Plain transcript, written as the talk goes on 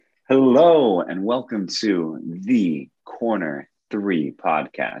Hello and welcome to the Corner 3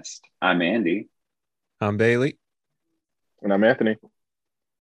 podcast. I'm Andy, I'm Bailey. And I'm Anthony.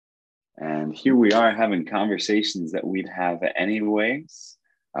 and here we are having conversations that we'd have anyways.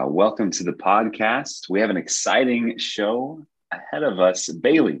 Welcome to the podcast. We have an exciting show ahead of us.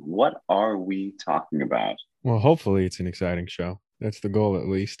 Bailey, what are we talking about? Well, hopefully it's an exciting show. That's the goal, at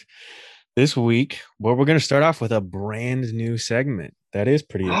least. This week, we're going to start off with a brand new segment. That is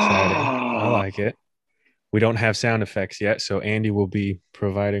pretty exciting. I like it. We don't have sound effects yet, so Andy will be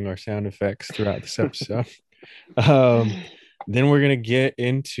providing our sound effects throughout this episode. Then we're going to get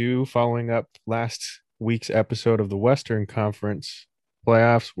into following up last week's episode of the Western Conference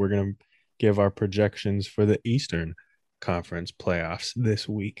playoffs. We're going to give our projections for the Eastern Conference playoffs this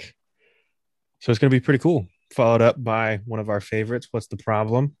week. So it's going to be pretty cool. Followed up by one of our favorites, What's the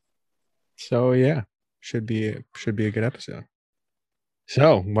Problem? So yeah, should be a good episode.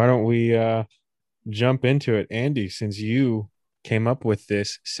 So why don't we jump into it? Andy, since you came up with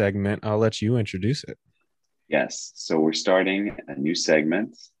this segment, I'll let you introduce it. Yes, so we're starting a new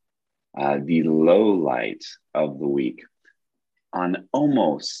segment, the low light of the week. On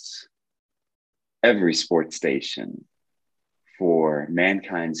almost every sports station for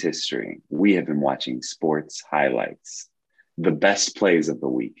mankind's history, we have been watching sports highlights, the best plays of the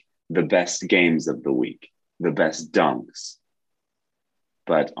week, the best games of the week, the best dunks.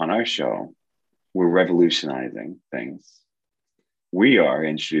 But on our show, we're revolutionizing things. We are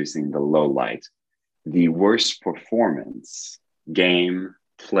introducing the low light, the worst performance, game,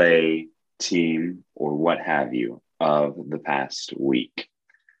 play, team, or what have you of the past week.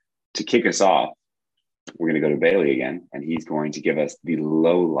 To kick us off, we're going to go to Bailey again, and he's going to give us the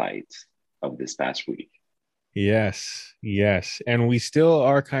low light of this past week. Yes. And we still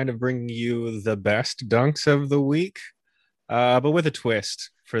are kind of bringing you the best dunks of the week, but with a twist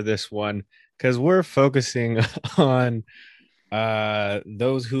for this one, because we're focusing on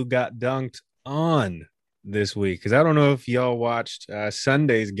those who got dunked on this week. Because I don't know if y'all watched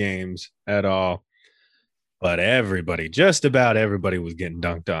Sunday's games at all, but just about everybody was getting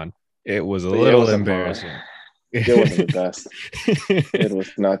dunked on. It was a little embarrassing. It wasn't the best. It was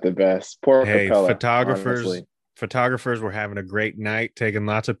not the best. Poor Capella. Photographers were having a great night, taking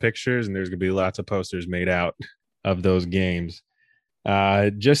lots of pictures, and there's gonna be lots of posters made out of those games.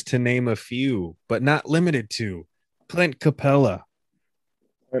 Just to name a few, but not limited to Clint Capella.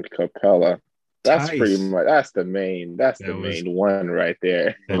 That's pretty much the main one right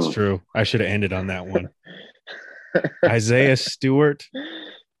there. That's true. I should have ended on that one. Isaiah Stewart,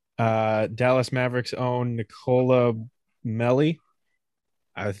 Dallas Mavericks' own Nicola Melli.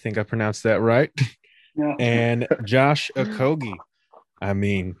 I think I pronounced that right. Yeah. And Josh Okogie. I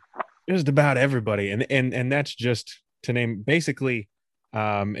mean, just about everybody. And that's just to name. Basically,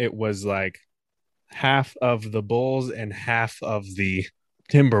 it was like half of the Bulls and half of the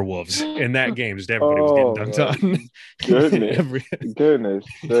Timberwolves in that game. Just everybody was getting dunked on. Goodness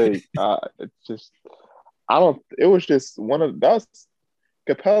sake. It was just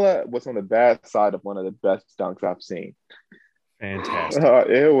Capella was on the bad side of one of the best dunks I've seen. Fantastic.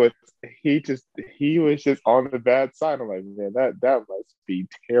 He was just on the bad side. I'm like, man, that must be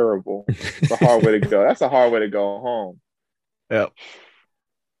terrible. It's a hard way to go. That's a hard way to go home. Yep.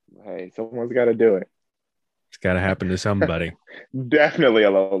 Hey, someone's got to do it. It's got to happen to somebody. Definitely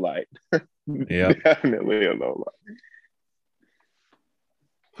a low light. Yeah. Definitely a low light.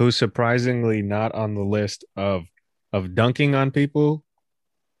 Who's surprisingly not on the list of dunking on people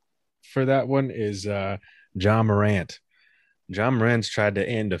for that one is John Morant. John Morant's tried to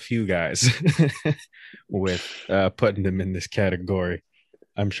end a few guys with putting them in this category.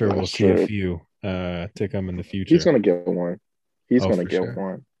 I'm sure we'll see a few to come in the future. He's going to get one. He's going to get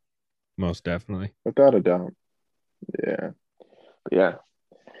one. Most definitely. Without a doubt. Yeah. But yeah.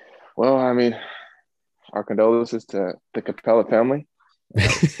 Well, I mean, our condolences to the Capella family.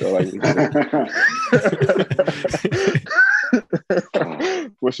 Wish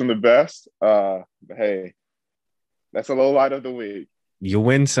him the best. Hey, that's a low light of the week. You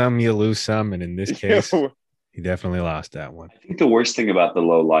win some, you lose some, and in this case, he definitely lost that one. I think the worst thing about the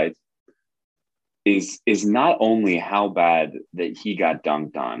low light is not only how bad that he got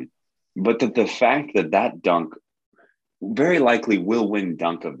dunked on, but that the fact that dunk very likely will win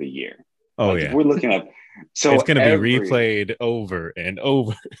dunk of the year. Oh, yeah. We're looking at so it's going to be replayed over and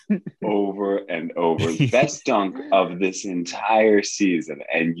over. Over and over. Best dunk of this entire season,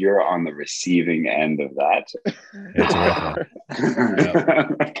 and you're on the receiving end of that. It's a rough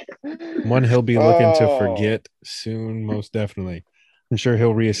one. One he'll be looking to forget soon, most definitely. I'm sure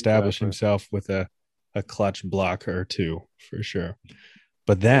he'll reestablish himself with a clutch block or two, for sure.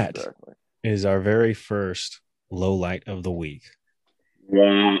 But that Exactly. is our very first low light of the week.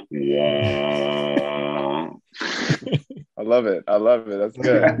 Wah, wah. I love it. I love it. That's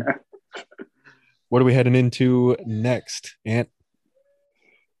good. What are we heading into next, Ant?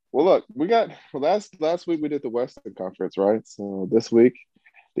 Well, look, we got last week we did the Western Conference, right? So this week,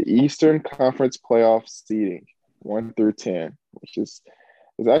 the Eastern Conference playoff seeding, 1 through 10, which is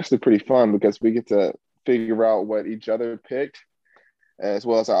actually pretty fun because we get to figure out what each other picked as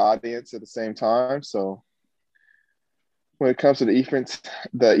well as our audience at the same time. So when it comes to the Eastern,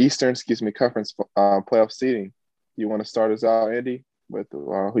 Conference playoff seeding, you want to start us out, Andy, with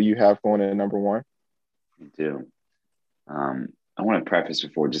who you have going in number one? I do. I want to preface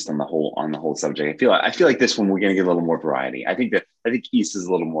before just on the whole subject. I feel like this one we're going to get a little more variety. I think East is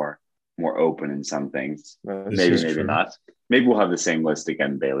a little more open in some things. Maybe true. not. Maybe we'll have the same list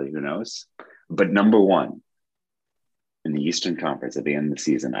again, Bailey. Who knows? But number one in the Eastern Conference at the end of the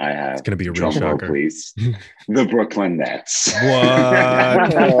season, I have. It's going to be a real drum roll, shocker. please. The Brooklyn Nets.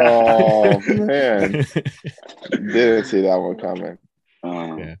 What? Oh man, didn't see that one coming.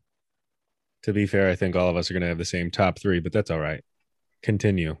 Yeah. To be fair, I think all of us are going to have the same top three, but that's all right.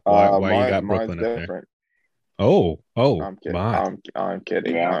 Continue. Why you got Brooklyn up different. there? Oh, I'm kidding. my. I'm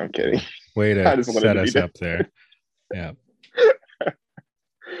kidding. Yeah. I'm kidding. Way I to just wanted set to be us up there. Yeah.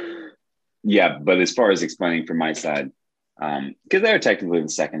 Yeah, but as far as explaining from my side, because they're technically the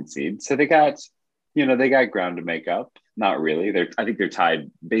second seed, so they got ground to make up. Not really. I think they're tied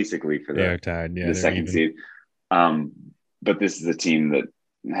basically for They're tied. Yeah, the they're second even. seed. But this is a team that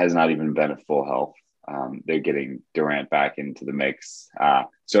has not even been at full health. They're getting Durant back into the mix.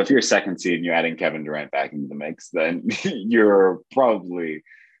 So if you're a second seed and you're adding Kevin Durant back into the mix, then you're probably,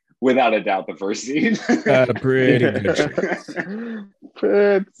 without a doubt, the first seed. Pretty good chance.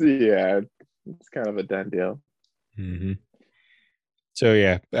 Yeah, it's kind of a done deal. Mm-hmm. So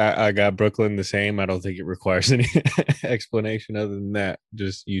yeah, I got Brooklyn the same. I don't think it requires any explanation other than that.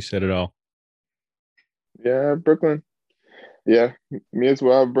 Just you said it all. Yeah, Brooklyn. Yeah, me as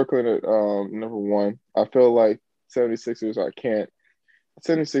well. Brooklyn at number one. I feel like 76ers,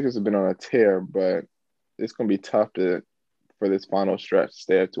 76ers have been on a tear, but it's going to be tough for this final stretch to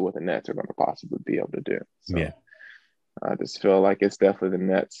stay up to what the Nets are going to possibly be able to do. So Yeah. I just feel like it's definitely the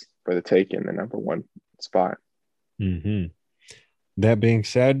Nets for the taking the number one spot. Mm-hmm. That being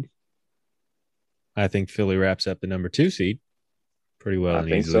said, I think Philly wraps up the number 2 seed pretty well and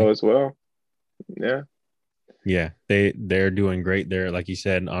think easily. so as well. Yeah. Yeah, they're doing great. They're, like you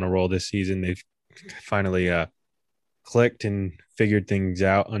said, on a roll this season. They've finally clicked and figured things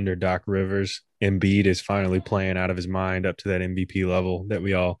out under Doc Rivers. Embiid is finally playing out of his mind up to that MVP level that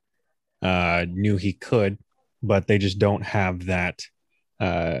we all knew he could, but they just don't have that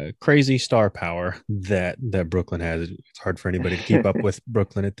crazy star power that Brooklyn has. It's hard for anybody to keep up with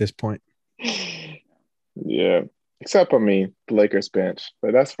Brooklyn at this point. Yeah. Except, the Lakers bench,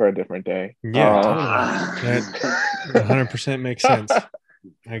 but that's for a different day. Yeah, totally. That 100% makes sense.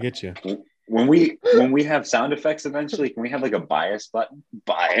 I get you. When we have sound effects eventually, can we have like a bias button?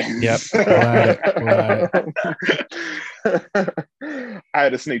 Bias. Yep. We'll add it. I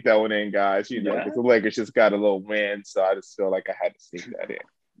had to sneak that one in, guys. Because the Lakers just got a little win, so I just feel like I had to sneak that in.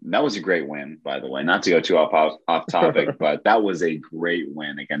 That was a great win, by the way. Not to go too off topic, but that was a great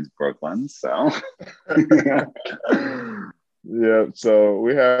win against Brooklyn. So, yeah. So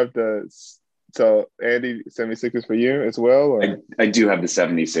we have Andy, 76ers for you as well? Or? I do have the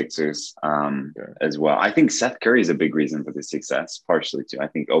 76ers as well. I think Seth Curry is a big reason for the success, partially too. I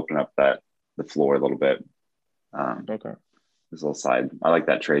think open up the floor a little bit. Okay. This little side. I like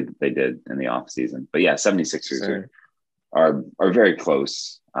that trade that they did in the offseason. But yeah, 76ers are very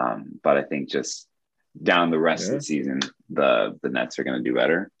close. But I think just down the rest of the season, the Nets are going to do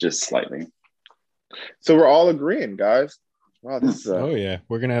better, just slightly. So we're all agreeing, guys. Wow, this is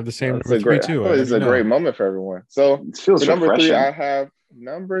we're gonna have the same number 3 too. This is a great moment for everyone. So it feels for number refreshing.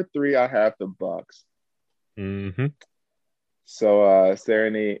 number three, I have the Bucks. Mm-hmm. So is there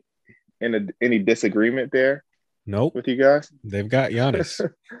any disagreement there? Nope. With you guys? They've got Giannis.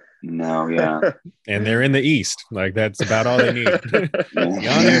 No, yeah. And they're in the East. Like, that's about all they need.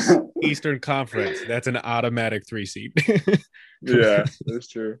 Giannis, Eastern Conference. That's an automatic 3 seed. Yeah, that's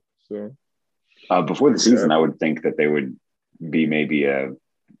true. So before the season, I would think that they would be maybe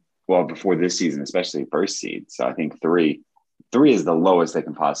before this season, especially first seed. So I think 3 is the lowest they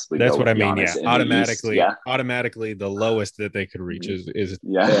can possibly go. That's what I mean. Giannis Yeah. Automatically the lowest that they could reach is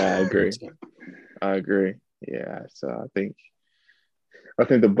I agree. Yeah. So I think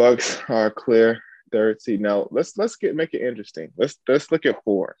the Bucks are clear third seed. Now let's make it interesting. Let's look at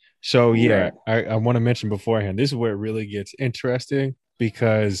 4. So I want to mention beforehand, this is where it really gets interesting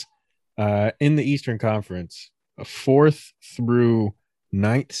because in the Eastern Conference, a 4th through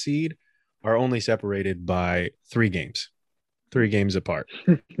 9th seed are only separated by 3 games apart.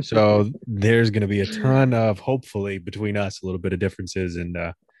 So there's going to be a ton of, hopefully, between us, a little bit of differences in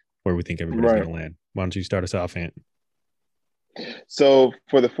where we think everybody's Right. going to land. Why don't you start us off, Ant? So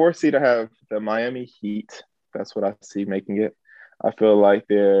for the 4th seed, I have the Miami Heat. That's what I see making it. I feel like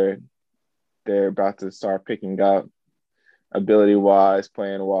they're about to start picking up ability wise,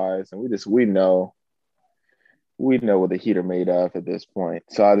 playing wise, and we know what the Heat are made of at this point.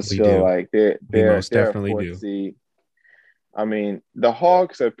 So I just We feel do. like We most they're a definitely 4th do. seed. I mean, the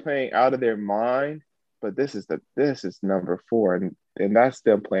Hawks are playing out of their mind, but this is number 4, and that's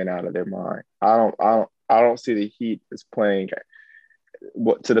them playing out of their mind. I don't see the Heat as playing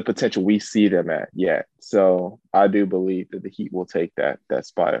what to the potential we see them at yet. So I do believe that the Heat will take that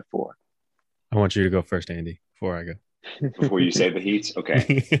spot at 4. I want you to go first, Andy, before I go. Before you say the Heat,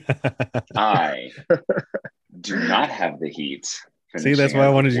 okay. I do not have the Heat See, that's finishing why I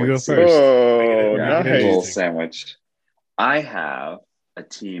as the wanted you to 4th go seed. first. Oh, Make it Yeah, little nice. interesting. sandwich. I have a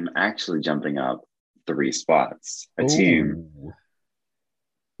team actually jumping up 3 spots. A team, Ooh.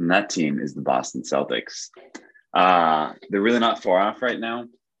 and that team is the Boston Celtics. They're really not far off right now.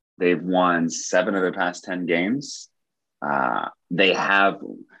 They've won 7 of their past 10 games.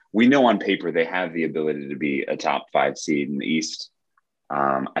 We know on paper they have the ability to be a top 5 seed in the East.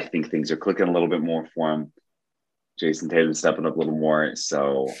 I think things are clicking a little bit more for them. Jason Tatum stepping up a little more.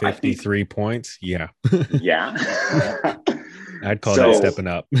 So 53 points. Yeah. Yeah. I'd call that stepping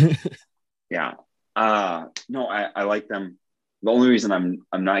up. Yeah. No, I like them. The only reason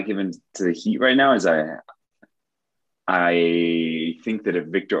I'm not giving to the Heat right now is I think that if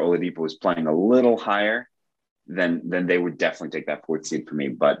Victor Oladipo was playing a little higher, then they would definitely take that 4th seed for me.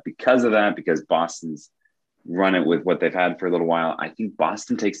 But because of that, because Boston's run it with what they've had for a little while, I think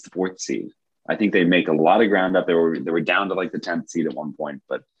Boston takes the 4th seed. I think they make a lot of ground up. They were down to like the 10th seed at one point,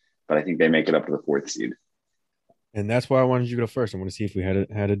 but I think they make it up to the 4th seed. And that's why I wanted you to go first. I want to see if we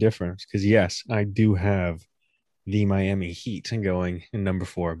had a difference. Because yes, I do have the Miami Heat going in number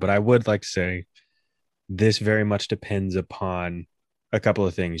 4, but I would like to say this very much depends upon a couple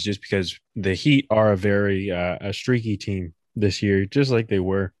of things. Just because the Heat are a very a streaky team this year, just like they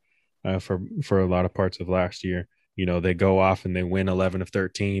were for a lot of parts of last year. You know, they go off and they win 11 of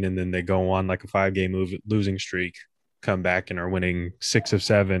 13, and then they go on like a 5-game losing streak, come back and are winning 6 of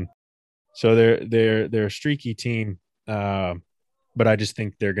 7. So they're a streaky team, but I just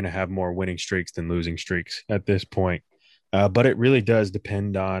think they're going to have more winning streaks than losing streaks at this point. But it really does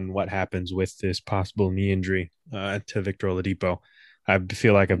depend on what happens with this possible knee injury to Victor Oladipo. I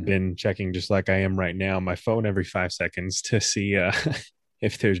feel like I've been checking, just like I am right now, my phone every 5 seconds to see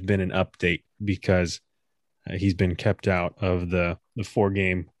if there's been an update, because he's been kept out of the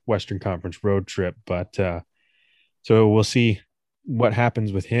 4-game Western Conference road trip. But so we'll see what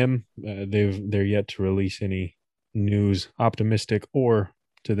happens with him. They're yet to release any news, optimistic or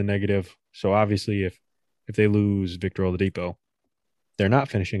to the negative. So obviously, if they lose Victor Oladipo, they're not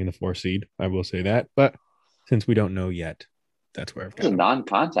finishing in the 4th seed. I will say that. But since we don't know yet, that's where I've It was got a him.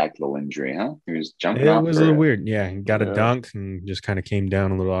 non-contact little injury, huh? He was jumping It off was a little the. weird. Yeah, he got a dunk and just kind of came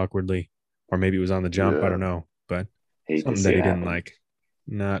down a little awkwardly, or maybe it was on the jump. I don't know, but Hate to something see that it he didn't happen. like.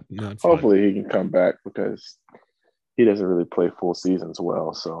 Not fun. Hopefully he can come back because he doesn't really play full seasons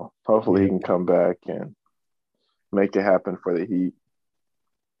well. So hopefully he can come back and make it happen for the Heat.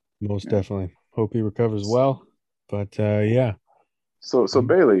 Most definitely. Hope he recovers well. But yeah. So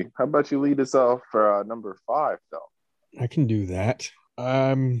Bailey, how about you lead us off for number 5, though? I can do that.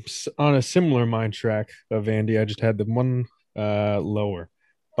 I'm on a similar mind track of Andy. I just had the one lower.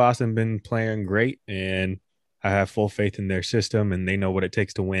 Boston been playing great, and I have full faith in their system, and they know what it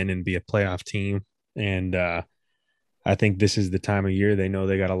takes to win and be a playoff team. And I think this is the time of year they know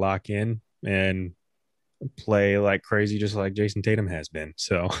they got to lock in and play like crazy, just like Jason Tatum has been.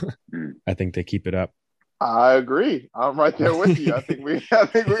 So I think they keep it up. I agree. I'm right there with you. I think we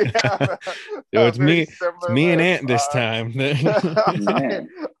have So a it's very me, similar and list. Ant this time. Man.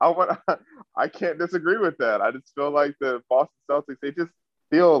 I can't disagree with that. I just feel like the Boston Celtics, they just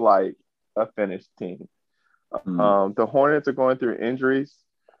feel like a finished team. The Hornets are going through injuries.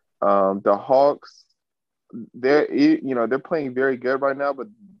 The Hawks, they're playing very good right now, but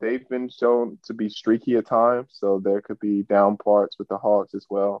they've been shown to be streaky at times. So there could be down parts with the Hawks as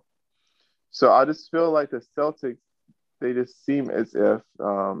well. So I just feel like the Celtics, they just seem as if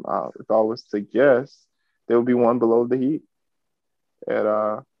I was to guess, they would be one below the Heat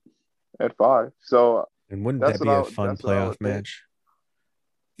at 5. So And wouldn't that's that be a what fun that's what I playoff would think. match?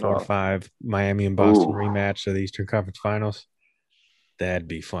 4 or 5, Miami and Boston rematch of the Eastern Conference Finals. That'd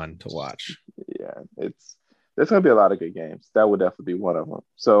be fun to watch. Yeah, there's gonna be a lot of good games. That would definitely be one of them.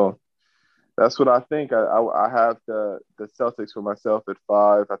 So that's what I think. I have the Celtics for myself at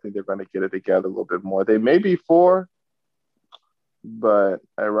 5. I think they're going to get it together a little bit more. They may be 4, but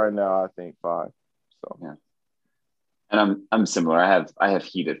right now I think 5. So yeah, and I'm similar. I have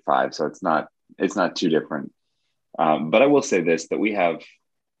Heat at 5, so it's not too different. But I will say this, that we have,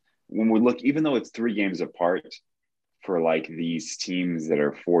 when we look, even though it's 3 games apart for like these teams that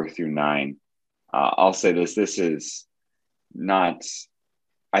are 4 through 9, I'll say this is not,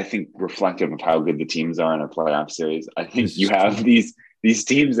 I think, reflective of how good the teams are in a playoff series. I think you have these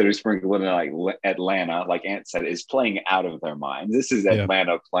teams that are sprinkled in, like Atlanta, like Ant said, is playing out of their minds. This is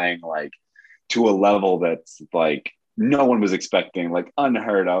Atlanta playing like to a level that's like no one was expecting, like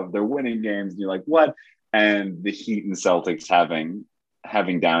unheard of. They're winning games, and you're like, what? And the Heat and Celtics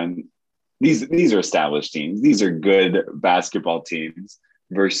having down, these are established teams. These are good basketball teams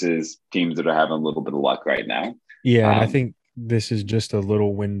versus teams that are having a little bit of luck right now. Yeah, and I think this is just a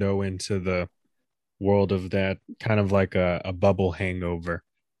little window into the world of that, kind of like a bubble hangover.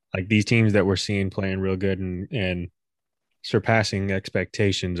 Like these teams that we're seeing playing real good and surpassing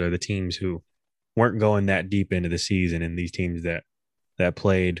expectations are the teams who weren't going that deep into the season, and these teams that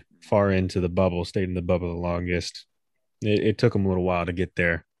played far into the bubble, stayed in the bubble the longest. It took them a little while to get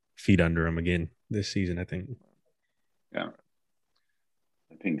their feet under them again this season, I think. Yeah.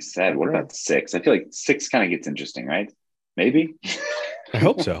 That being said, what about 6? I feel like 6 kind of gets interesting, right? Maybe. I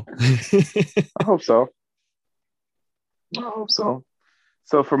hope so. I hope so.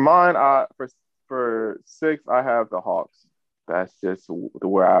 So for mine, for 6, I have the Hawks. That's just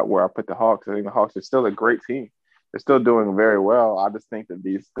where I put the Hawks. I think the Hawks are still a great team. They're still doing very well. I just think that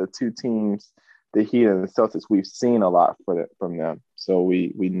the 2 teams, the Heat and the Celtics, we've seen a lot from them, so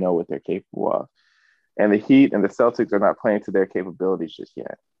we know what they're capable of. And the Heat and the Celtics are not playing to their capabilities just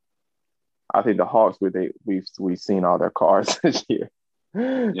yet. I think the Hawks, we've seen all their cards this year.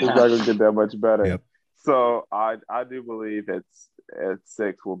 It's not going to get that much better. Yep. So I do believe at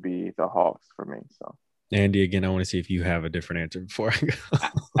 6 will be the Hawks for me. So Andy, again, I want to see if you have a different answer before I go.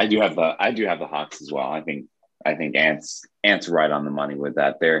 I do have the Hawks as well. I think Ant's right on the money with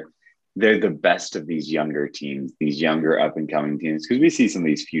that. They're the best of these younger teams, these younger up and coming teams, because we see some of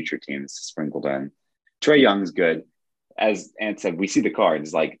these future teams sprinkled in. Trae Young's good. As Ant said, we see the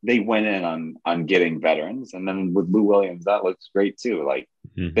cards. Like they went in on getting veterans, and then with Lou Williams, that looks great too. Like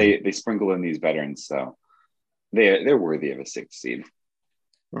they sprinkle in these veterans, so they're worthy of a 6th seed.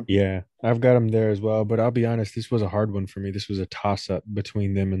 Yeah, I've got them there as well. But I'll be honest, this was a hard one for me. This was a toss-up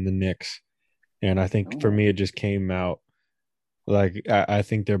between them and the Knicks. And I think for me, it just came out like I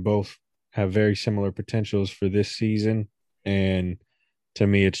think they're both have very similar potentials for this season. And to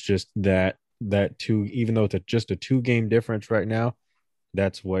me, it's just that 2, even though it's just a 2-game difference right now,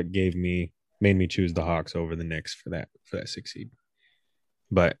 that's what made me choose the Hawks over the Knicks for that 6th seed.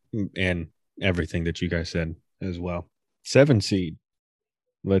 But and everything that you guys said as well. 7 seed.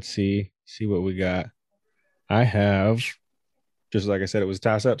 Let's see what we got. I have, just like I said, it was a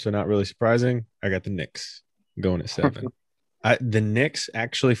toss-up, so not really surprising. I got the Knicks going at 7. The Knicks,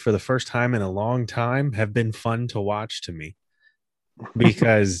 actually, for the first time in a long time, have been fun to watch to me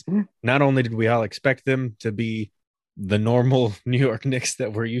because not only did we all expect them to be the normal New York Knicks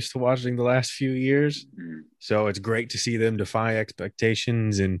that we're used to watching the last few years, so it's great to see them defy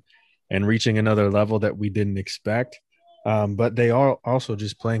expectations and reaching another level that we didn't expect. But they are also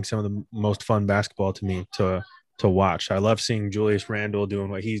just playing some of the most fun basketball to me to watch. I love seeing Julius Randle doing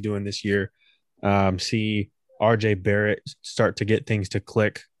what he's doing this year. See RJ Barrett start to get things to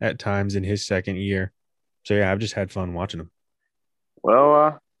click at times in his 2nd year. So yeah, I've just had fun watching him.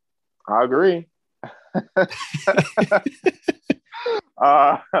 Well, I agree.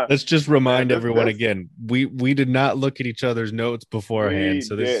 Let's just remind everyone again, we did not look at each other's notes beforehand,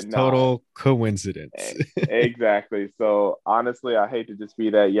 so this is total coincidence. Exactly. So honestly, I hate to just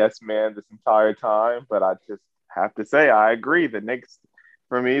be that yes man this entire time, but I just have to say I agree. The Knicks,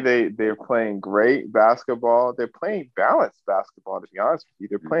 for me, they're playing great basketball. They're playing balanced basketball, to be honest with you.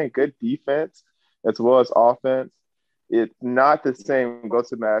 They're playing good defense as well as offense. It's not the same. Go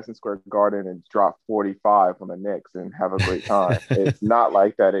to Madison Square Garden and drop 45 on the Knicks and have a great time. It's not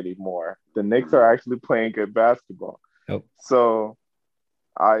like that anymore. The Knicks are actually playing good basketball. Yep. So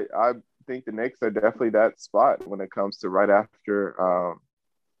I think the Knicks are definitely that spot when it comes to right after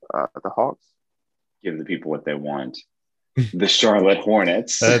the Hawks. Give the people what they want. The Charlotte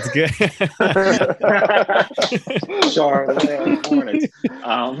Hornets. That's good. Charlotte Hornets.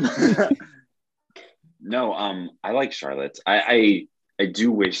 No, I like Charlotte. I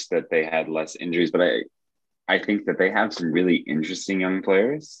do wish that they had less injuries, but I think that they have some really interesting young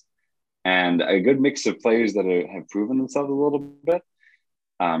players and a good mix of players that have proven themselves a little bit.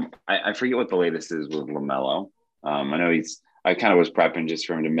 I forget what the latest is with LaMelo. I know I kind of was prepping just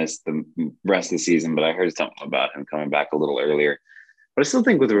for him to miss the rest of the season, but I heard something about him coming back a little earlier. But I still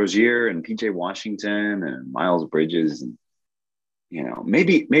think with Rozier and PJ Washington and Miles Bridges, and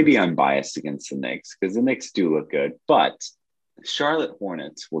maybe I'm biased against the Knicks because the Knicks do look good, but Charlotte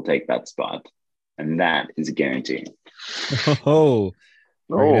Hornets will take that spot, and that is a guarantee. Oh,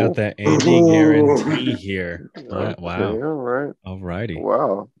 bringing out that Andy guarantee here. Okay, Wow. all right. All righty.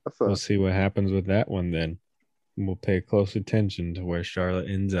 Wow. We'll see what happens with that one then. We'll pay close attention to where Charlotte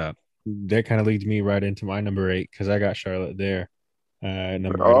ends up. That kind of leads me right into my number 8 because I got Charlotte there.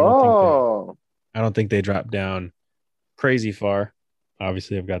 Number 8. I don't think they dropped down crazy far.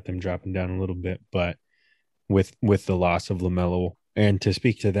 Obviously, I've got them dropping down a little bit, but with the loss of LaMelo, and to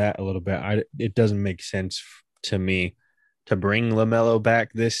speak to that a little bit, it doesn't make sense to me to bring LaMelo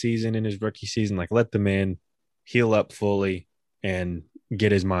back this season in his rookie season. Like, let the man heal up fully and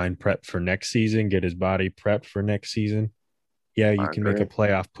get his mind prepped for next season, get his body prepped for next season. Yeah, you can make a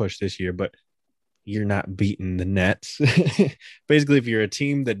playoff push this year, but you're not beating the Nets. Basically, if you're a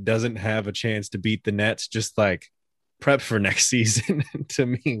team that doesn't have a chance to beat the Nets, just like prep for next season to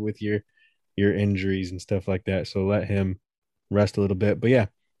me with your injuries and stuff like that. So let him rest a little bit. But yeah,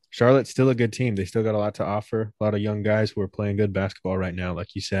 Charlotte's still a good team. They still got a lot to offer. A lot of young guys who are playing good basketball right now,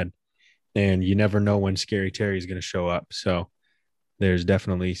 like you said. And you never know when Scary Terry is going to show up. So there's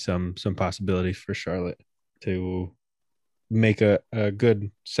definitely some possibility for Charlotte to make a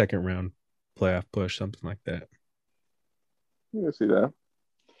good second round playoff push, something like that. You can see that.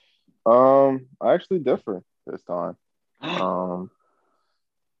 I actually differ this time. I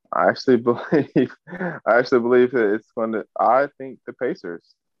actually believe that it's going to. I think the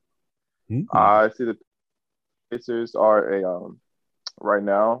Pacers. Mm-hmm. I see the Pacers are right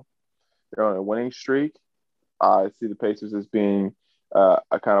now they're on a winning streak. I see the Pacers as being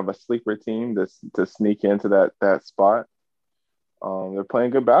a kind of a sleeper team to sneak into that spot. They're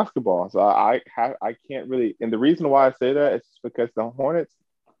playing good basketball, so I can't really. And the reason why I say that is because the Hornets,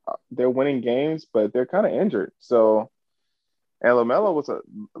 they're winning games, but they're kind of injured. So, and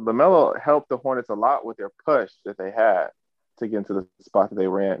LaMelo helped the Hornets a lot with their push that they had to get into the spot that they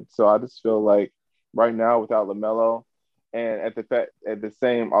were in. So I just feel like right now without LaMelo, and I was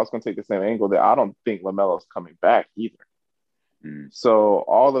going to take the same angle that I don't think LaMelo's coming back either. So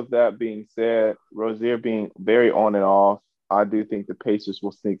all of that being said, Rozier being very on and off, I do think the Pacers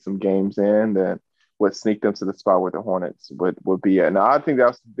will sneak some games in that would sneak them to the spot where the Hornets would be at. Now I think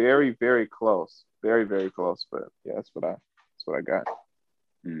that's very, very close, very, very close. But yeah, that's what I got.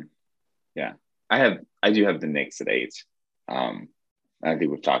 Yeah, I do have the Knicks at 8. I think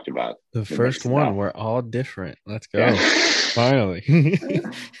we've talked about the first one. Now. We're all different. Let's go. Yeah. Finally.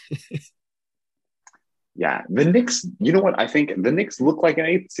 Yeah, the Knicks, you know what? I think the Knicks look like an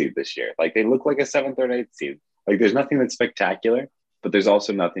 8th seed this year. Like they look like a 7th or 8th seed. Like there's nothing that's spectacular, but there's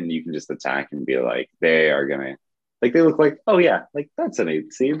also nothing you can just attack and be like, they are going to, like they look like, oh yeah, like that's an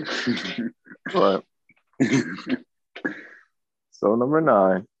 8th seed. Right. So number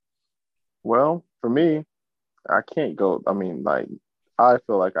 9. Well, for me, I can't go, I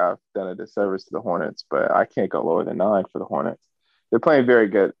feel like I've done a disservice to the Hornets, but I can't go lower than 9 for the Hornets. They're playing very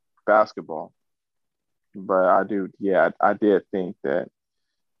good basketball. But I did think that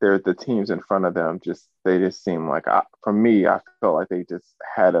the teams in front of them they just seem like, for me, I felt like they just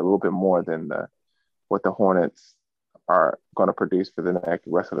had a little bit more than what the Hornets are going to produce for the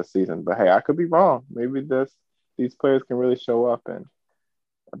rest of the season. But hey, I could be wrong. Maybe these players can really show up,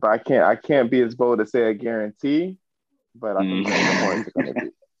 but I can't be as bold to say a guarantee. But I think the Hornets are going to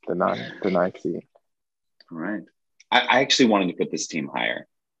be the 9th seed. All right. I actually wanted to put this team higher,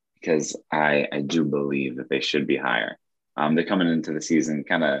 because I do believe that they should be higher. They're coming into the season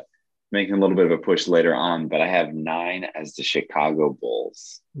kind of making a little bit of a push later on, but I have 9 as the Chicago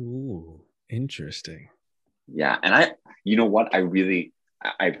Bulls. Ooh, interesting. Yeah, and you know what?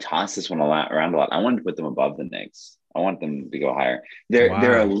 I've tossed this one around a lot. I wanted to put them above the Knicks. I want them to go higher.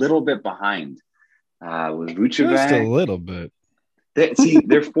 They're a little bit behind with Vucevic. Just a little bit.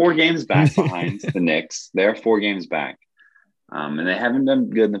 They're 4 games back behind the Knicks. They're 4 games back. And they haven't done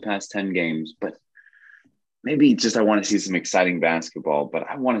good in the past 10 games, but maybe just I want to see some exciting basketball, but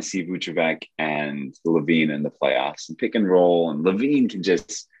I want to see Vucevic and LaVine in the playoffs and pick and roll. And LaVine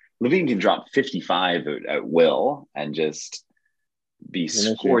can drop 55 at will and just be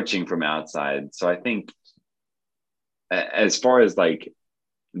scorching from outside. So I think as far as like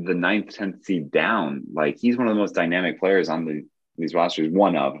the 9th, 10th seed down, like he's one of the most dynamic players on these rosters.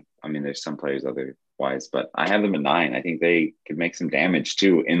 There's some players wise, but I have them at 9. I think they could make some damage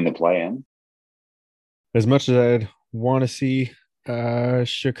too in the play-in. As much as I'd want to see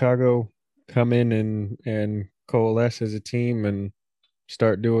Chicago come in and coalesce as a team and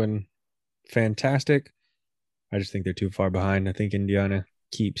start doing fantastic, I just think they're too far behind. I think Indiana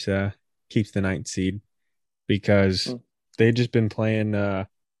keeps the 9th seed because they've just been playing 500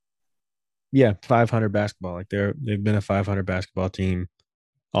 basketball. Like they've been a 500 basketball team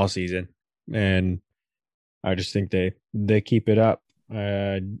all season, and I just think they keep it up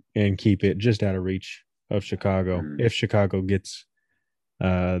and keep it just out of reach of Chicago. If Chicago gets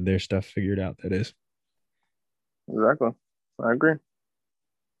their stuff figured out, that is. Exactly. I agree.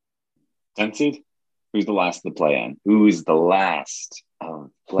 10th seed? Who's the last of the play-in? Who's the last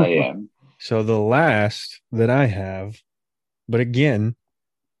of play-in? So the last that I have, but again,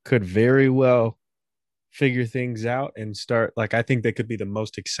 could very well figure things out and start. Like, I think they could be the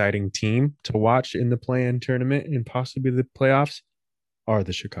most exciting team to watch in the play-in tournament and possibly the playoffs are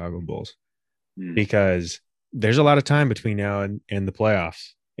the Chicago Bulls. Because there's a lot of time between now and the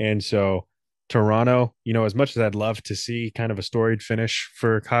playoffs. And so Toronto, as much as I'd love to see kind of a storied finish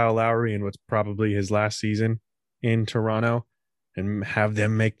for Kyle Lowry in what's probably his last season in Toronto and have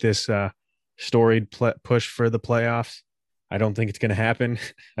them make this storied push for the playoffs, I don't think it's going to happen.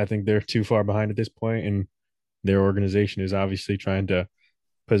 I think they're too far behind at this point, and their organization is obviously trying to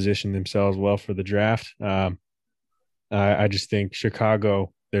position themselves well for the draft. I just think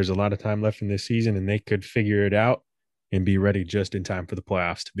Chicago, there's a lot of time left in this season, and they could figure it out and be ready just in time for the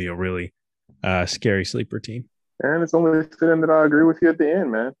playoffs to be a really scary sleeper team. And it's only fitting that I agree with you at the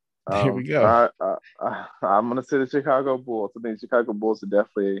end, man. Here we go. I'm going to say the Chicago Bulls. I think the Chicago Bulls are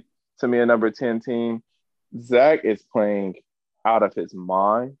definitely, to me, a number 10 team. Zach is playing out of his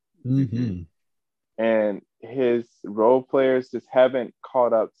mind. Mm-hmm. And his role players just haven't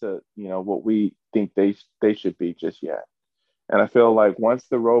caught up to, what we think they should be just yet. And I feel like once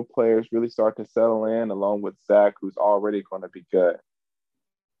the role players really start to settle in, along with Zach, who's already going to be good,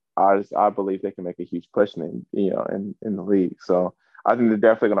 I believe they can make a huge push in the league. So I think they're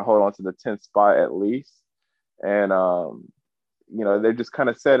definitely going to hold on to the 10th spot at least. And they're just kind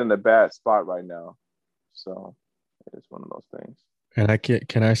of set in a bad spot right now. So it's one of those things. And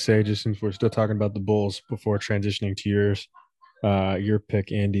can I say, just since we're still talking about the Bulls before transitioning to your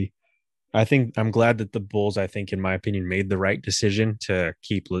pick, Andy, I'm glad that the Bulls, in my opinion, made the right decision to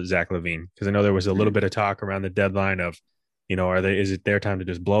keep Zach LaVine, because I know there was a little bit of talk around the deadline of, is it their time to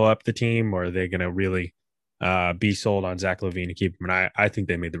just blow up the team, or are they going to really be sold on Zach LaVine to keep him? And I think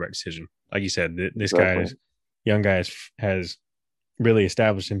they made the right decision. Like you said, this young guy has really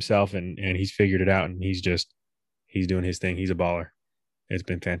established himself and he's figured it out, and he's doing his thing. He's a baller. It's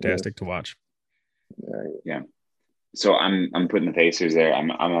been fantastic to watch. Yeah. So I'm putting the Pacers there.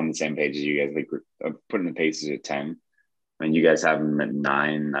 I'm on the same page as you guys. Like, I'm putting the Pacers at 10, and you guys have them at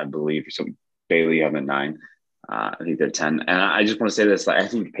 9, I believe. So Bailey, you have them at 9. I think they're 10. And I just want to say this: I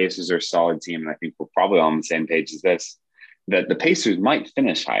think the Pacers are a solid team, and I think we're probably all on the same page as this. That the Pacers might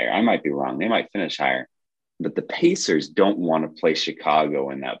finish higher. I might be wrong. They might finish higher, but the Pacers don't want to play Chicago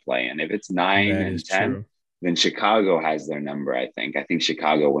in that play-in. If it's 9 and 10. True. Then Chicago has their number, I think. I think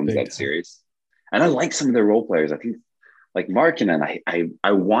Chicago wins that series. And I like some of their role players. I think, like Markkanen, I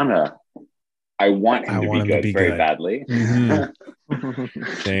want him to be good very badly. Mm-hmm.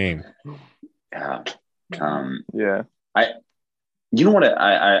 Same. Yeah. Yeah. You know what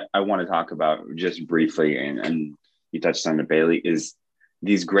I want to talk about just briefly, and you touched on it, Bailey, is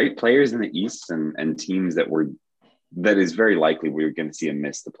these great players in the East and teams that is very likely we're going to see them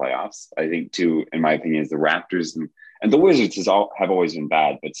miss the playoffs. I think, too, in my opinion, is the Raptors and the Wizards have always been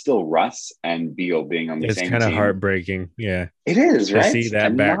bad, but still Russ and Beal being on the same team. It's kind of heartbreaking. Yeah. It is, right? To see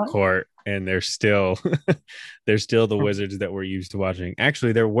that backcourt, and they're still the Wizards that we're used to watching.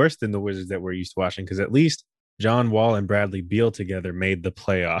 Actually, they're worse than the Wizards that we're used to watching, because at least John Wall and Bradley Beal together made the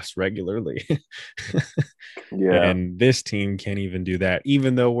playoffs regularly. Yeah. And this team can't even do that,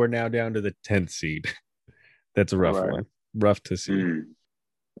 even though we're now down to the 10th seed. That's a rough one. Rough to see.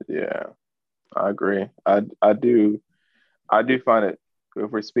 Yeah, I agree. I do find it, if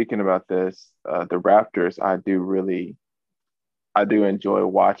we're speaking about this, the Raptors, I do enjoy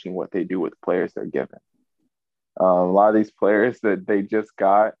watching what they do with players they're given. A lot of these players that they just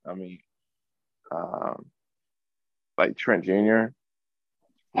got, like Trent Jr.,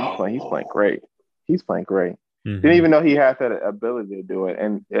 he's playing great. He's playing great. Mm-hmm. Didn't even know he had that ability to do it.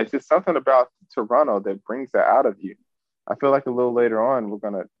 And it's just something about Toronto that brings that out of you. I feel like a little later on, we're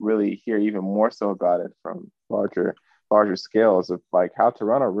going to really hear even more so about it from larger scales of like how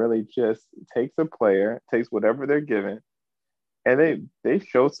Toronto really just takes a player, takes whatever they're given, and they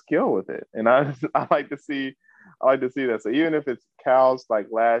show skill with it, and I like to see that. So even if it's Cal's like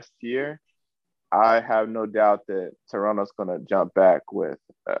last year, I have no doubt that Toronto's going to jump back with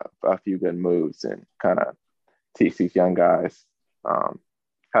a few good moves and kind of teach these young guys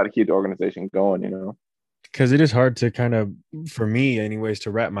how to keep the organization going. Because it is hard to kind of, for me, anyways,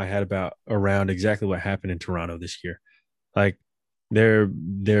 to wrap my head around exactly what happened in Toronto this year. Like they're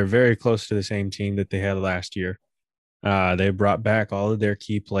very close to the same team that they had last year. They brought back all of their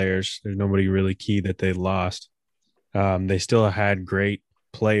key players. There's nobody really key that they lost. They still had great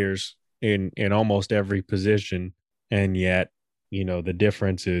players in almost every position, and yet, the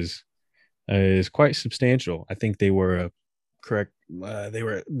difference is quite substantial. I think they were a correct. They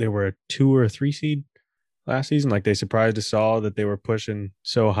were a 2 or 3 seed last season. Like they surprised us all that they were pushing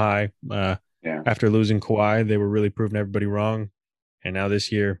so high. Yeah. After losing Kawhi, they were really proving everybody wrong, and now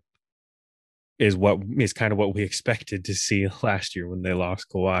this year is kind of what we expected to see last year when they lost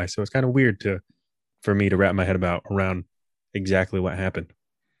Kawhi. So it's kind of weird for me to wrap my head around exactly what happened.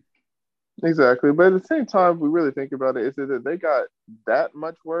 Exactly. But at the same time, we really think about it, is it that they got that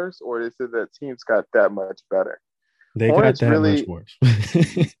much worse, or is it that teams got that much better? They got Hornets that much really, worse.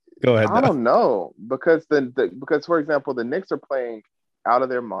 Go ahead, I though. don't know, because because for example, the Knicks are playing out of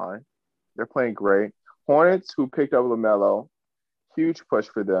their mind. They're playing great. Hornets, who picked up LaMelo, huge push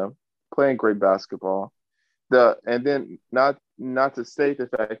for them, playing great basketball. And then not to state the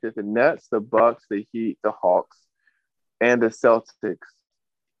fact that the Nets, the Bucks, the Heat, the Hawks, and the Celtics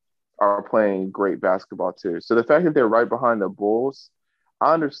are playing great basketball too. So the fact that they're right behind the Bulls,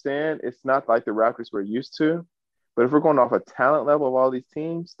 I understand it's not like the Raptors we're used to, but if we're going off a talent level of all these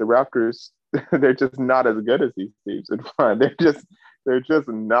teams, the Raptors they're just not as good as these teams in front. They're just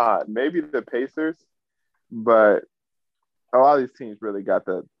not. Maybe the Pacers, but a lot of these teams really got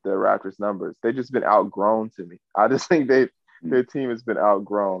the Raptors numbers. They've just been outgrown to me. I just think their team has been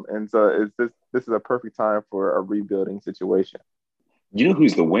outgrown, and so this is a perfect time for a rebuilding situation. You know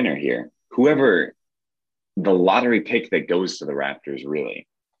who's the winner here? Whoever the lottery pick that goes to the Raptors, really.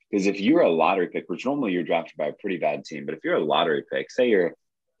 Because if you're a lottery pick, which normally you're drafted by a pretty bad team, but if you're a lottery pick, say you're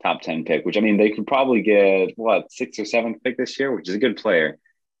top 10 pick, which I mean, they could probably get sixth or seventh pick this year, which is a good player.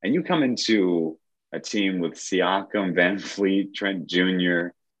 And you come into a team with Siakam, Van Fleet, Trent Jr.,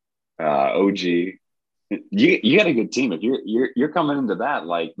 OG. You got a good team. If you're coming into that,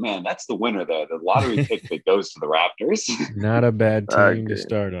 like, man, that's the winner there. The lottery pick that goes to the Raptors. Not a bad team to Okay,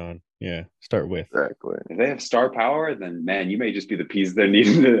 start on. Yeah, start with. exactly. If they have star power, then man, you may just be the piece they're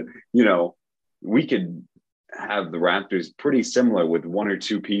needing to, we could have the Raptors pretty similar with one or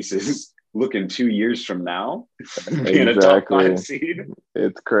two pieces looking 2 years from now, being a top Exactly. 5 seed.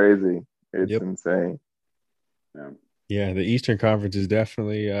 It's crazy. It's Yep. insane. Yeah, the Eastern Conference is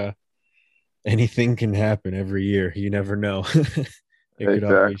definitely anything can happen every year. You never know. It could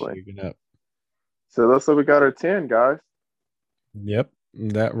always Exactly. shape it up. So looks like we got our 10, guys. Yep,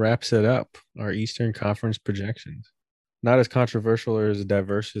 that wraps it up. Our Eastern Conference projections. Not as controversial or as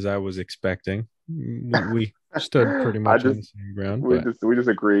diverse as I was expecting. We stood pretty I much on just the same ground, we but just we just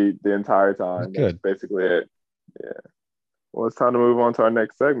agreed the entire it's time. That's good. basically it. Yeah. Well, it's time to move on to our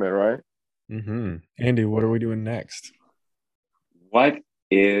next segment, right? Andy, what are we doing next? What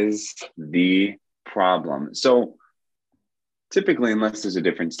is the problem? So typically, unless there's a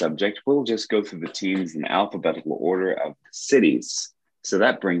different subject, we'll just go through the teams in alphabetical order of the cities. So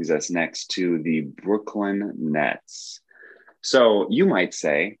that brings us next to the Brooklyn Nets. So you might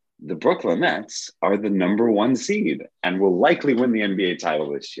say the Brooklyn Nets are the number 1 seed and will likely win the NBA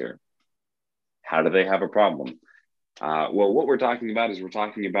title this year. How do they have a problem? Well, what we're talking about is we're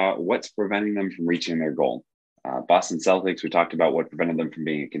talking about what's preventing them from reaching their goal. Boston Celtics, we talked about what prevented them from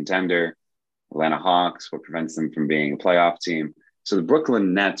being a contender. Atlanta Hawks, what prevents them from being a playoff team. So the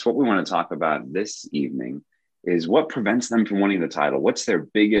Brooklyn Nets, what we want to talk about this evening is what prevents them from winning the title. What's their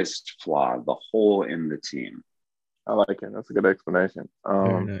biggest flaw, the hole in the team? I like it. That's a good explanation.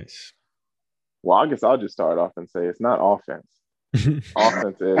 Very nice. Well, I guess I'll just start off and say it's not offense.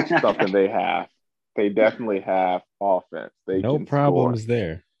 Offense is something they have. They definitely have offense. They No can score. problems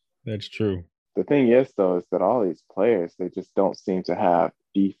there. That's true. The thing is, though, is that all these players, they just don't seem to have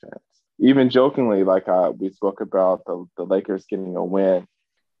defense. Even jokingly, like we spoke about the Lakers getting a win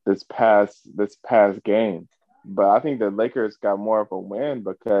this past game, but I think the Lakers got more of a win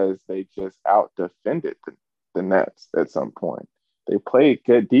because they just out defended the Nets at some point. They played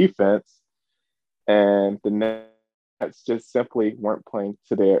good defense, and the Nets just simply weren't playing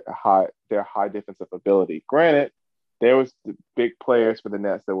to their high defensive ability. Granted, there was the big players for the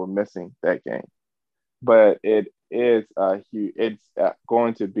Nets that were missing that game, but it's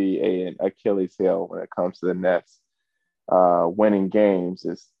going to be an Achilles heel when it comes to the Nets winning games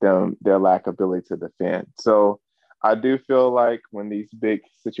is their lack ability to defend. So I do feel like when these big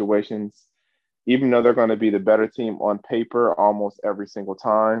situations, even though they're going to be the better team on paper almost every single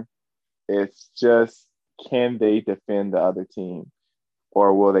time, it's just, can they defend the other team,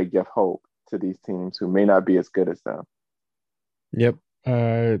 or will they give hope to these teams who may not be as good as them? Yep.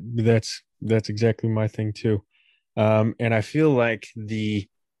 That's exactly my thing too. And I feel like the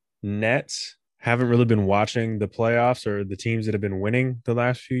Nets haven't really been watching the playoffs or the teams that have been winning the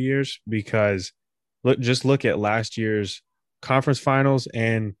last few years, because look at last year's conference finals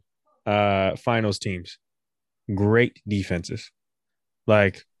and finals teams. Great defenses,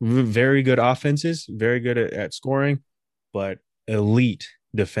 like very good offenses, very good at scoring, but elite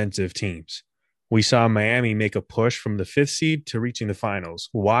defensive teams. We saw Miami make a push from the 5th seed to reaching the finals.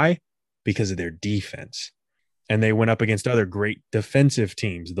 Why? Because of their defense. And they went up against other great defensive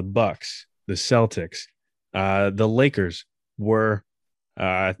teams, the Bucks, the Celtics, the Lakers were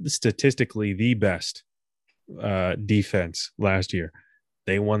statistically the best defense last year.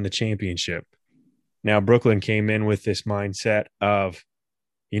 They won the championship. Now Brooklyn came in with this mindset of,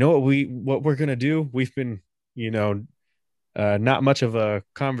 what we're gonna do. We've been, not much of a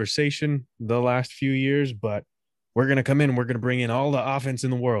conversation the last few years, but we're gonna come in. We're gonna bring in all the offense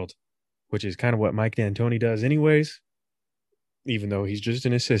in the world, which is kind of what Mike D'Antoni does, anyways. Even though he's just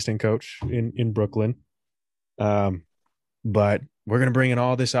an assistant coach in Brooklyn, but we're gonna bring in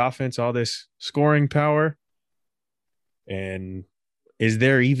all this offense, all this scoring power. And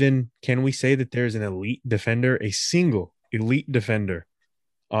can we say that there's an elite defender, a single elite defender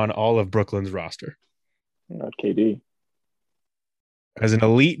on all of Brooklyn's roster? KD. As an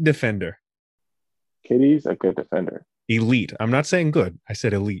elite defender. KD's a good defender. Elite. I'm not saying good. I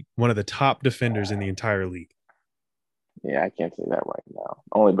said elite. One of the top defenders in the entire league. Yeah, I can't say that right now.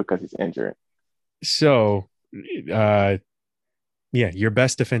 Only because he's injured. So, your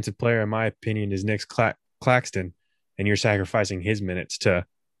best defensive player, in my opinion, is Nick Claxton, and you're sacrificing his minutes to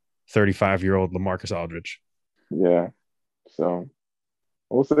 35-year-old LaMarcus Aldridge. Yeah. So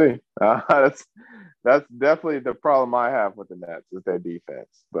we'll see. That's definitely the problem I have with the Nets, is their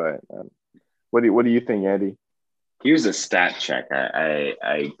defense. But what do you think, Andy? Here's a stat check.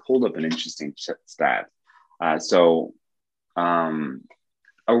 I pulled up an interesting stat.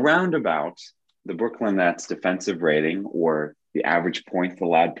 Around about the Brooklyn Nets defensive rating, or the average points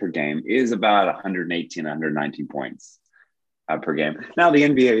allowed per game, is about 118, 119 points per game. Now the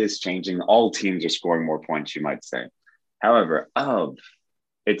NBA is changing. All teams are scoring more points, you might say. However,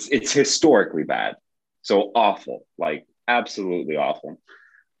 it's historically bad. So awful, like absolutely awful.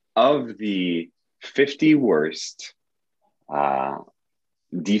 Of the 50 worst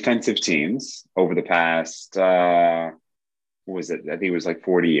defensive teams over the past, what was it? I think it was like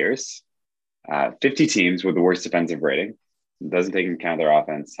 40 years. 50 teams with the worst defensive rating. It doesn't take into account their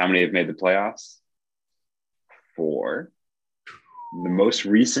offense. How many have made the playoffs? 4. The most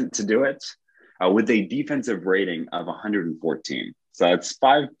recent to do it, with a defensive rating of 114. So it's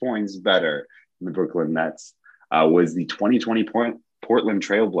 5 points better than the Brooklyn Nets, was the 2020 Portland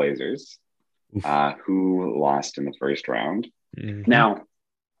Trailblazers, who lost in the first round. Mm-hmm. Now,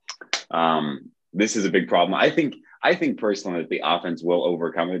 this is a big problem. I think personally that the offense will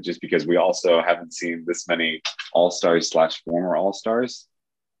overcome it, just because we also haven't seen this many all-stars / former all-stars.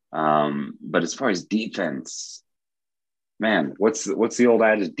 But as far as defense, man, what's the old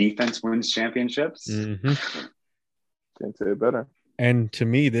adage? Defense wins championships. Mm-hmm. Can't say it better. And to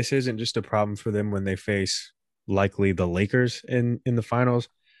me, this isn't just a problem for them when they face likely the Lakers in the finals.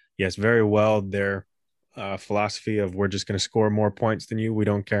 Yes, very well, their philosophy of, we're just going to score more points than you. We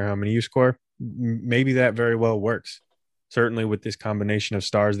don't care how many you score. Maybe that very well works. Certainly with this combination of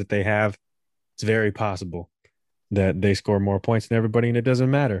stars that they have, it's very possible that they score more points than everybody, and it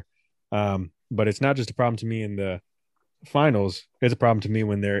doesn't matter. But it's not just a problem to me in the finals. It's a problem to me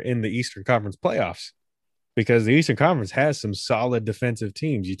when they're in the Eastern Conference playoffs, because the Eastern Conference has some solid defensive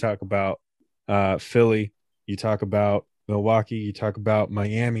teams. You talk about Philly, you talk about Milwaukee, you talk about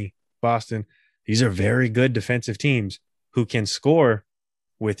Miami, Boston. These are very good defensive teams who can score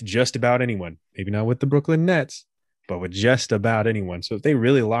with just about anyone. Maybe not with the Brooklyn Nets, but with just about anyone. So if they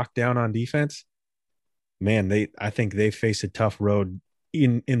really lock down on defense, man, I think they face a tough road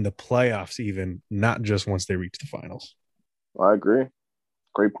in the playoffs, even, not just once they reach the finals. Well, I agree.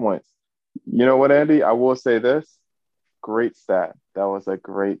 Great points. You know what, Andy? I will say this. Great stat. That was a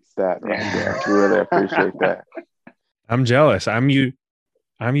great stat right there. I really appreciate that. I'm jealous. I'm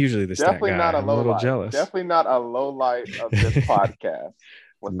usually the stat Definitely guy. not a I'm low a little light. jealous. Definitely not a low light of this podcast.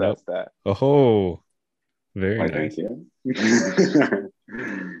 What's that stat? Oh, very nice. Thank you.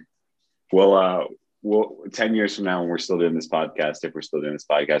 Well, we'll 10 years from now when we're still doing this podcast, if we're still doing this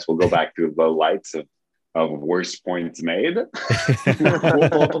podcast, we'll go back through low lights of worst points made. We'll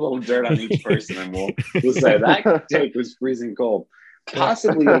pull up a little dirt on each person and we'll say that take was freezing cold.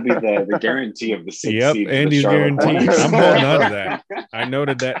 Possibly it'll be the guarantee of the sixth seed. Andy's guarantee. I'm holding on to that. I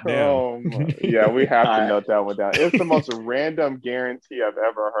noted that down. Yeah, we have to note that one down. It's the most random guarantee I've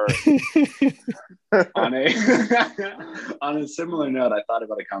ever heard. On a similar note, I thought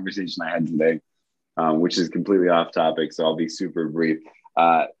about a conversation I had today, which is completely off topic, so I'll be super brief.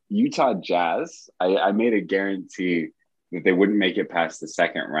 Utah Jazz, I made a guarantee that they wouldn't make it past the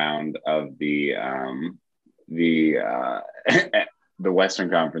second round of the Western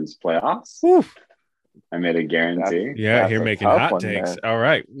Conference playoffs. Oof. I made a guarantee. You're making hot takes. Man. All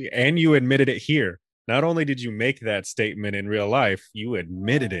right. And you admitted it here. Not only did you make that statement in real life, you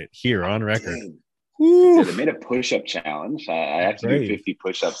admitted it here on record. I made a push-up challenge. I have to do 50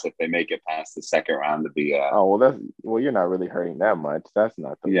 push-ups if they make it past the second round of the. You're not really hurting that much. That's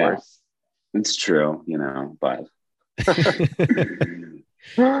not the worst. It's true, but what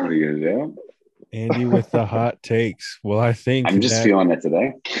are you gonna do? Andy with the hot takes. Well, I think I'm just feeling it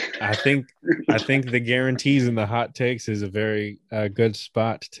today. I think the guarantees and the hot takes is a very good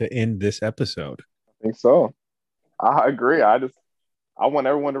spot to end this episode. I think so. I agree. I want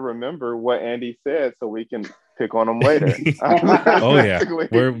everyone to remember what Andy said so we can pick on him later. Oh yeah,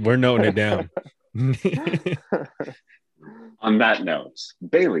 we're noting it down. On that note,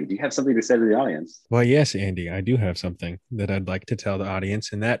 Bailey, do you have something to say to the audience? Well, yes, Andy, I do have something that I'd like to tell the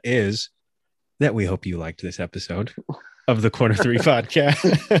audience, and that is that we hope you liked this episode of the Corner 3 podcast.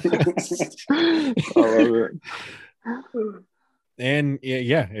 I love it. And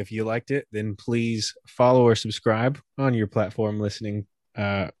if you liked it, then please follow or subscribe on your platform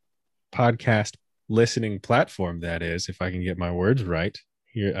podcast listening platform, that is, if I can get my words right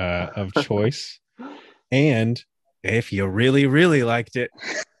here, of choice. And if you really, really liked it,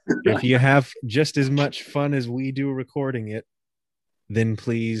 if you have just as much fun as we do recording it, then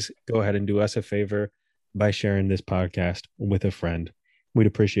please go ahead and do us a favor by sharing this podcast with a friend. We'd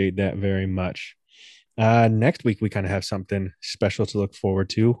appreciate that very much. Next week, we kind of have something special to look forward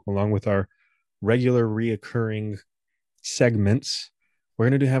to, along with our regular reoccurring segments. We're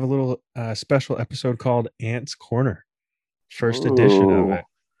going to have a little special episode called Ant's Corner, first edition of it.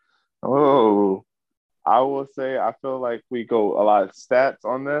 Oh, I will say I feel like we go a lot of stats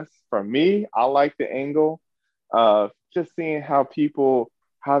on this. For me, I like the angle of just seeing how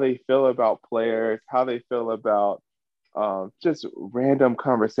they feel about players, how they feel about just random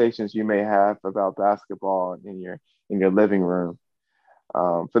conversations you may have about basketball in your living room.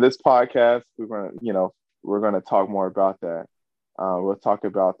 For this podcast, we're gonna talk more about that. We'll talk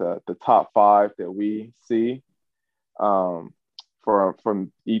about the top 5 that we see from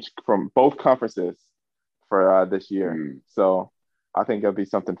both conferences for this year. So I think it'll be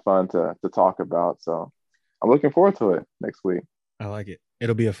something fun to talk about. So I'm looking forward to it next week. I like it.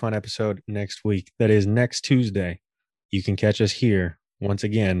 It'll be a fun episode next week. That is next Tuesday. You can catch us here once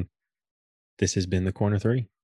again. This has been the Corner 3.